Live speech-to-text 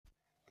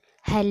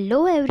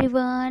Hello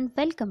everyone,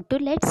 welcome to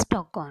Let's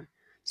Talk On.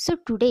 So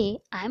today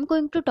I am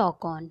going to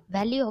talk on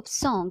value of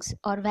songs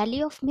or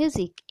value of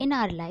music in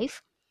our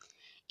life.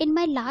 In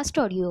my last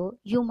audio,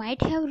 you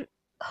might have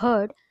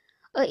heard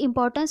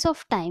importance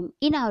of time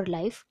in our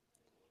life.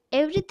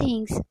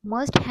 Everything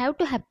must have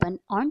to happen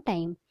on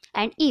time,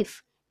 and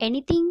if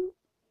anything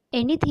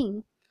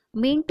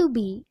meant to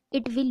be,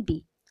 it will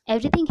be.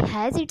 Everything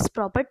has its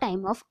proper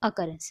time of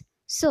occurrence.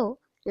 So,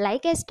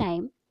 like as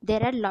time,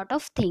 there are a lot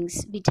of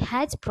things which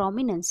has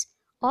prominence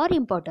or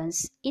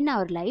importance in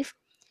our life.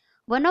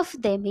 One of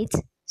them is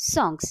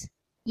songs.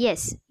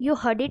 Yes, you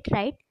heard it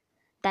right.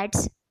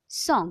 That's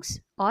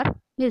songs or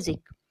music.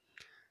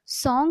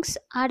 Songs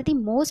are the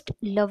most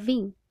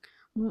loving,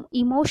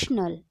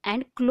 emotional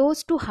and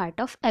close to heart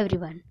of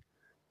everyone.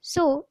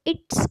 So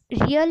it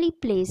really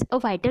plays a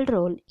vital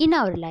role in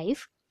our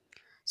life.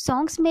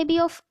 Songs may be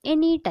of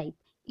any type.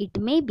 It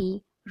may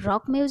be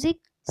rock music,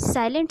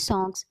 silent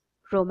songs,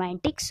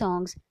 romantic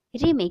songs,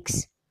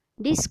 remix,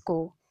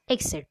 disco,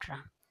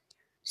 etc.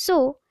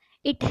 So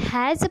it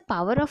has a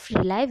power of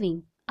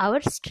relieving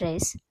our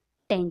stress,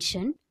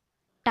 tension,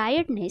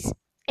 tiredness,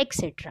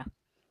 etc.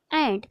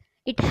 And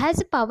it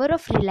has a power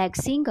of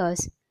relaxing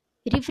us,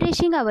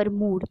 refreshing our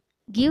mood,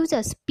 gives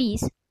us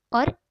peace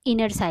or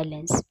inner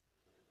silence.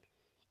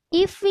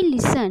 If we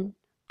listen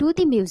to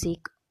the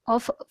music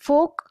of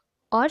folk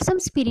or some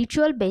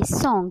spiritual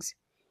based songs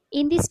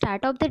in the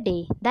start of the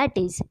day, that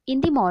is, in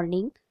the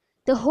morning,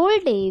 the whole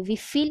day we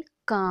feel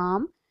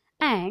calm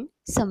and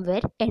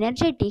somewhere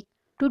energetic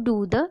to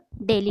do the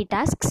daily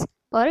tasks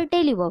or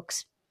daily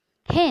works.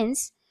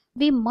 Hence,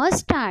 we must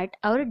start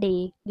our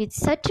day with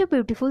such a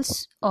beautiful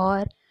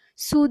or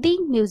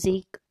soothing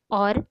music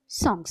or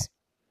songs.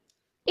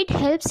 It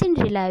helps in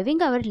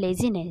relieving our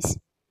laziness.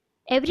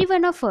 Every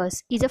one of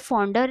us is a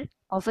fonder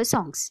of a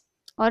songs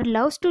or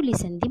loves to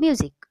listen the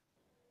music,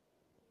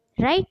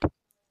 right?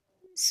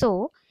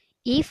 So,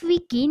 if we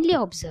keenly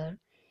observe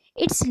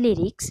its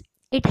lyrics,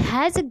 it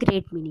has a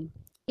great meaning.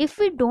 If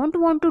we don't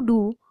want to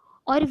do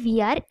or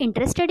we are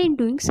interested in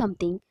doing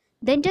something,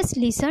 then just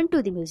listen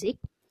to the music.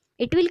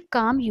 It will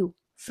calm you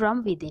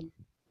from within.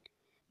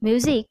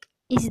 Music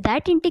is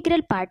that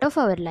integral part of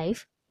our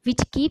life which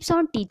keeps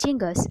on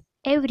teaching us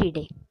every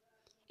day.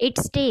 It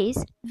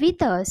stays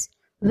with us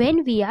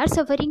when we are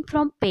suffering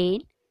from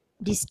pain,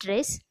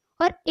 distress,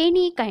 or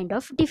any kind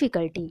of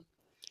difficulty.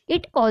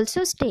 It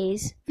also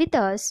stays with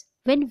us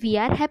when we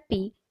are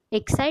happy,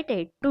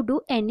 excited to do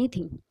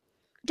anything.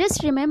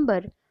 Just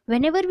remember,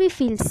 whenever we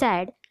feel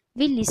sad,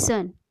 we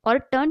listen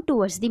or turn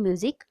towards the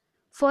music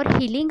for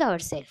healing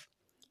ourselves.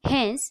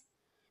 Hence,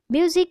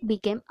 music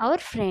became our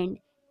friend.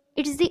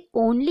 It's the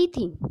only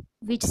thing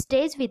which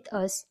stays with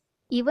us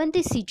even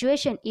the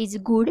situation is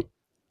good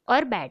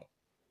or bad.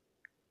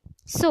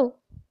 So,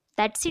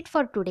 that's it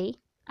for today.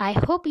 I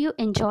hope you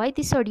enjoy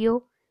this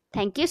audio.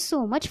 Thank you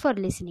so much for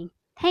listening.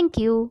 Thank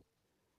you.